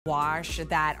Wash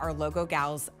that our logo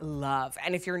gals love.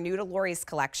 And if you're new to Lori's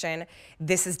collection,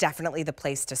 this is definitely the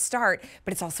place to start,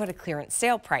 but it's also at a clearance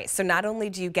sale price. So not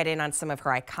only do you get in on some of her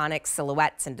iconic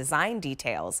silhouettes and design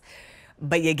details,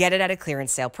 but you get it at a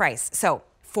clearance sale price. So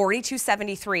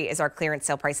 $42.73 is our clearance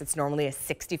sale price. It's normally a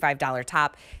 $65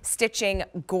 top. Stitching,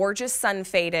 gorgeous sun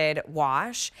faded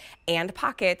wash and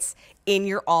pockets in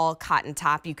your all cotton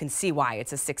top. You can see why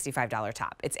it's a $65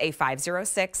 top. It's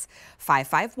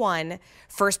A506551.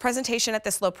 First presentation at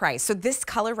this low price. So this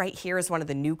color right here is one of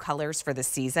the new colors for the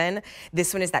season.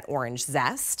 This one is that orange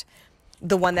zest.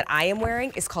 The one that I am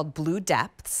wearing is called Blue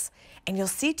Depths. And you'll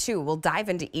see too, we'll dive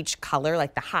into each color,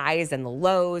 like the highs and the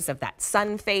lows of that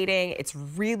sun fading. It's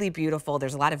really beautiful.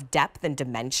 There's a lot of depth and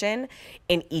dimension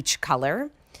in each color.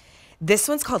 This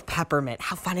one's called Peppermint.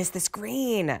 How fun is this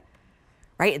green?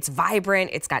 Right? It's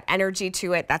vibrant. It's got energy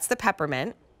to it. That's the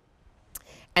Peppermint.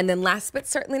 And then last but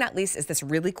certainly not least is this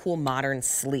really cool modern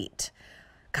Sleet.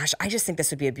 Gosh, I just think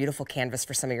this would be a beautiful canvas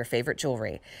for some of your favorite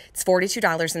jewelry. It's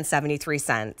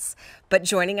 $42.73. But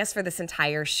joining us for this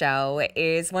entire show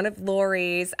is one of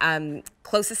Lori's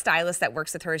closest stylists that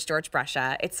works with her is George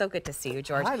Brescia. It's so good to see you,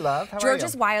 George. Hi, love. How are you? George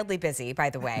is wildly busy, by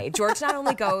the way. George not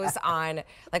only goes on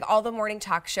like all the morning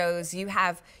talk shows, you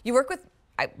work with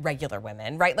regular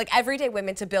women, right? Like everyday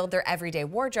women to build their everyday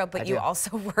wardrobe, but you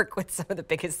also work with some of the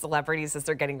biggest celebrities as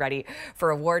they're getting ready for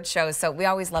award shows. So we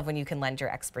always love when you can lend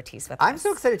your expertise with us. I'm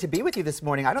so excited to be with you this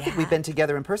morning. I don't think we've been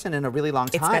together in person in a really long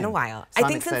time. It's been a while. So I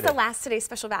think since the last Today's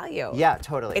Special Value. Yeah,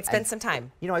 totally. It's been some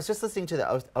time. You know, I was just listening to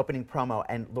the opening promo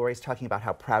and Lori's talking about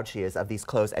how proud she is of these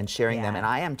clothes and sharing them, and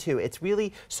I am too. It's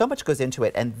really, so much goes into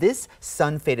it, and this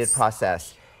sun-faded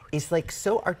process is like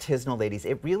so artisanal, ladies.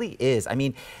 It really is. I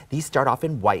mean, these start off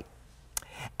in white,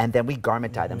 and then we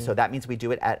garment dye them. So that means we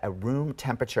do it at a room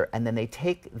temperature, and then they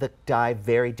take the dye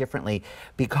very differently,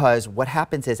 because what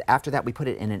happens is after that we put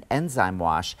it in an enzyme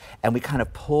wash and we kind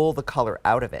of pull the color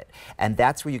out of it. And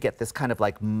that's where you get this kind of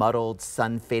like muddled,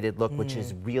 sun-faded look, which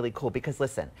is really cool. Because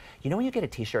listen, you know when you get a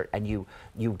t-shirt and you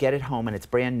get it home and it's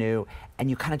brand new and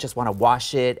you kind of just want to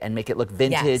wash it and make it look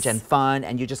vintage and fun,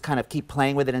 and you just kind of keep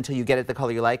playing with it until you get it the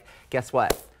color you like? Guess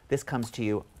what? This comes to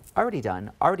you already done,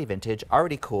 already vintage,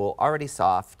 already cool, already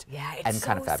soft, and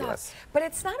kind of fabulous. Soft. But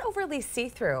it's not overly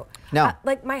see-through. No.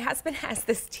 Like my husband has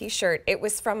this t-shirt. It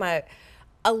was from a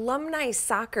alumni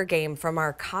soccer game from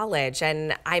our college,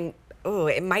 and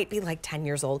it might be like 10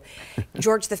 years old.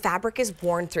 George, the fabric is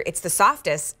worn through. It's the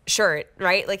softest shirt,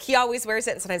 right? Like he always wears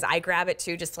it, and sometimes I grab it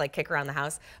too just to like kick around the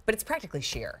house, but it's practically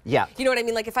sheer. Yeah. You know what I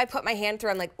mean? Like if I put my hand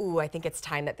through, I'm like, ooh, I think it's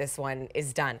time that this one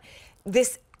is done.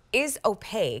 This is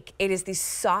opaque. It is the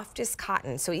softest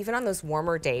cotton. So even on those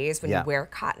warmer days when you wear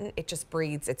cotton, it just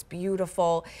breathes. It's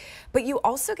beautiful. But you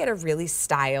also get a really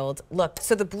styled look.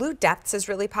 So the Blue Depths is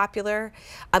really popular.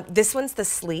 This one's the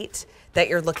Sleet that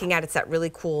you're looking at. It's that really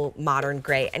cool modern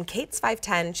gray. And Kate's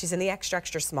 5'10". She's in the extra,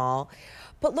 extra small.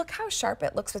 But look how sharp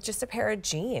it looks with just a pair of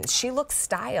jeans. She looks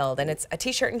styled, and it's a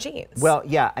t-shirt and jeans. Well,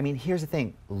 yeah, I mean, here's the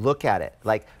thing. Look at it.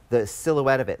 Like the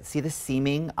silhouette of it. See the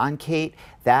seaming on Kate?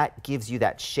 That gives you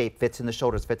that shape, fits in the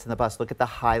shoulders, fits in the bust. Look at the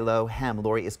high-low hem.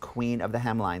 Lori is queen of the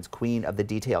hemlines, queen of the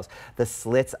details. The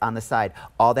slits on the side,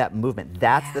 all that movement.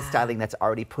 That's the styling that's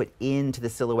already put into the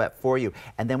silhouette for you.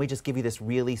 And then we just give you this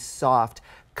really soft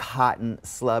cotton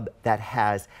slub that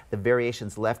has the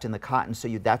variations left in the cotton, so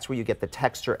that's where you get the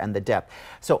texture and the depth.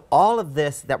 So all of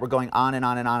this that we're going on and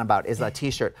on and on about is a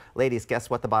t-shirt. Ladies, guess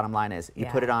what the bottom line is? You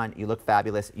put it on, you look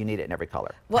fabulous, you need it in every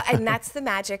color. Well, and that's the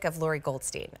magic of Lori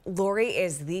Goldstein. Lori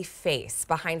is the face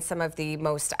behind some of the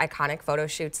most iconic photo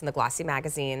shoots in the glossy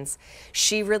magazines.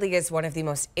 She really is one of the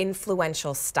most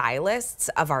influential stylists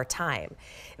of our time.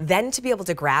 Then to be able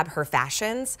to grab her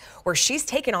fashions, where she's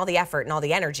taken all the effort and all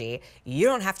the energy, you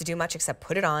don't have to do much except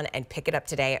put it on and pick it up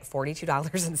today at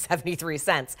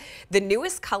 $42.73. The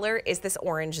newest color is this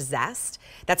orange zest.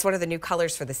 That's one of the new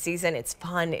colors for the season. It's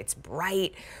fun, it's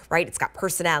bright, right? It's got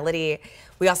personality.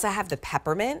 We also have the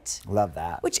Peppermint. Love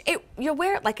that. Which you'll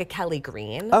wear it like a Kelly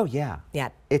green. Oh yeah. Yeah.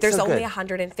 It's There's so only good.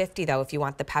 150 though if you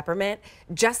want the Peppermint.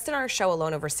 Just in our show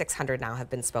alone, over 600 now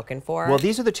have been spoken for. Well,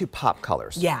 these are the two pop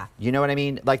colors. Yeah. You know what I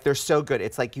mean? Like they're so good.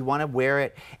 It's like you want to wear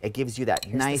it. It gives you that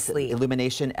nice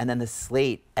illumination, and then the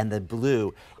slate and the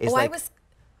blue is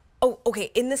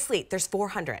okay. In the Sleet, there's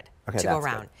 400 to go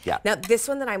around. Good. Yeah. Now this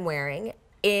one that I'm wearing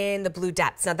in the Blue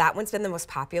Depths. Now that one's been the most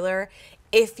popular.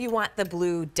 If you want the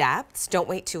blue depths, don't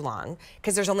wait too long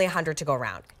because there's only 100 to go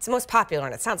around. It's the most popular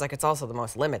and it sounds like it's also the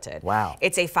most limited. Wow.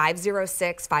 It's a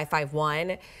 506,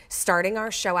 551, starting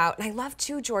our show out. And I love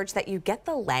too, George, that you get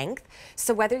the length.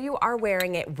 So whether you are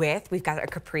wearing it with, we've got a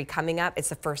capri coming up. It's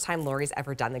the first time Lori's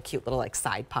ever done the cute little like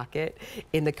side pocket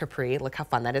in the capri. Look how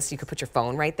fun that is. So you could put your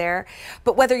phone right there.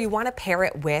 But whether you want to pair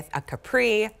it with a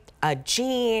capri, a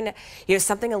jean, you know,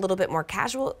 something a little bit more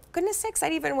casual. Goodness sakes,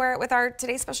 I'd even wear it with our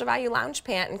Today's Special Value lounge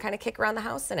pant and kind of kick around the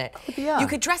house in it. Yeah. You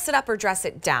could dress it up or dress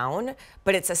it down,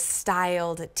 but it's a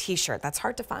styled t-shirt. That's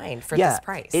hard to find for this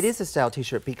price. It is a styled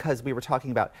t-shirt because we were talking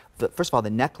about, first of all,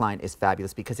 the neckline is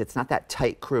fabulous because it's not that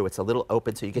tight crew. It's a little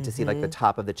open, so you get to see like the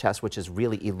top of the chest, which is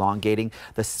really elongating.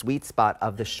 The sweet spot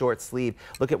of the short sleeve,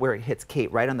 look at where it hits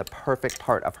Kate, right on the perfect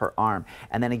part of her arm.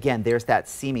 And then again, there's that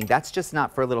seaming. That's just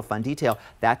not for a little fun detail.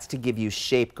 That's to give you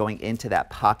shape going into that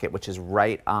pocket, which is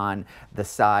right on the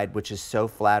side, which is so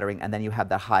flattering. And then you have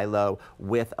the high-low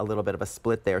with a little bit of a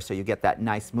split there, so you get that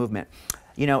nice movement.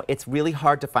 You know, it's really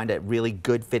hard to find a really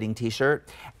good fitting t-shirt,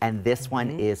 and this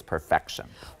one is perfection.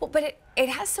 Well, but it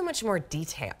has so much more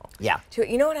detail. Yeah. To it.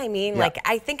 You know what I mean? Yeah. Like,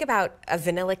 I think about a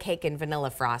vanilla cake and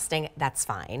vanilla frosting, that's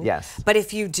fine. Yes. But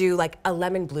if you do like a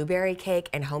lemon blueberry cake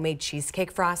and homemade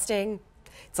cheesecake frosting,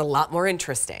 it's a lot more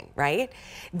interesting, right?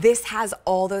 This has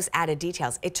all those added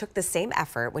details. It took the same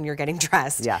effort when you're getting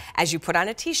dressed as you put on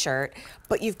a t-shirt,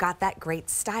 but you've got that great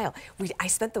style. I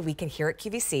spent the weekend here at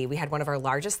QVC. We had one of our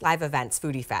largest live events,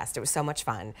 Foodie Fest. It was so much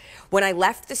fun. When I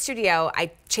left the studio,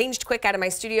 I changed quick out of my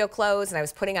studio clothes and I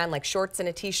was putting on like shorts and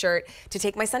a t-shirt to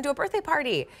take my son to a birthday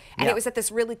party. And it was at this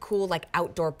really cool like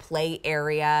outdoor play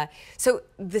area. So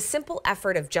the simple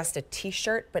effort of just a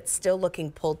t-shirt, but still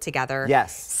looking pulled together.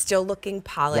 Still looking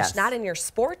polished, not in your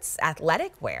sports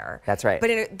athletic wear. That's right.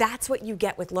 But that's what you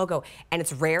get with Logo. And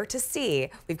it's rare to see.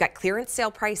 We've got clearance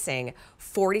sale pricing,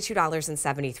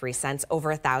 $42.73, over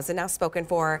 1,000 now spoken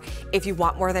for. If you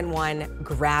want more than one,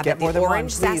 grab it. The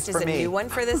Orange Zest is a new one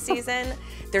for this season.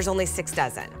 There's only 6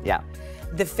 dozen. Yeah.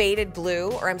 The faded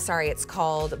blue, or I'm sorry, it's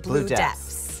called Blue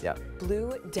Depths. Yep.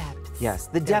 Blue Depths. Yes,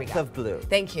 the depth of blue.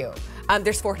 Thank you.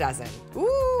 There's 4 dozen.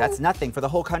 Ooh. That's nothing for the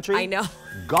whole country. I know.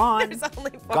 Gone. There's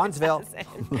only 4 Gonzville. dozen.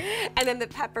 And then the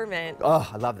peppermint. Oh,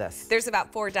 I love this. There's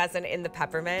about 4 dozen in the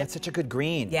peppermint. That's such a good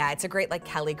green. Yeah, it's a great like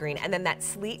Kelly green. And then that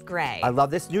sleet gray. I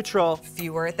love this neutral.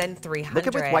 Fewer than 300. Look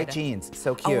at with white jeans.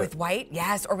 So cute. Oh, with white?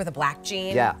 Yes, or with a black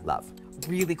jean. Yeah, love.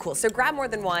 Really cool. So grab more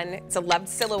than one. It's a loved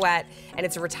silhouette, and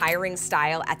it's a retiring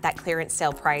style at that clearance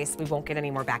sale price. We won't get any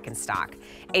more back in stock.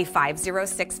 A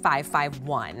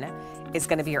 506551 is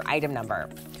going to be your item number.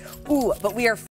 Ooh, but we are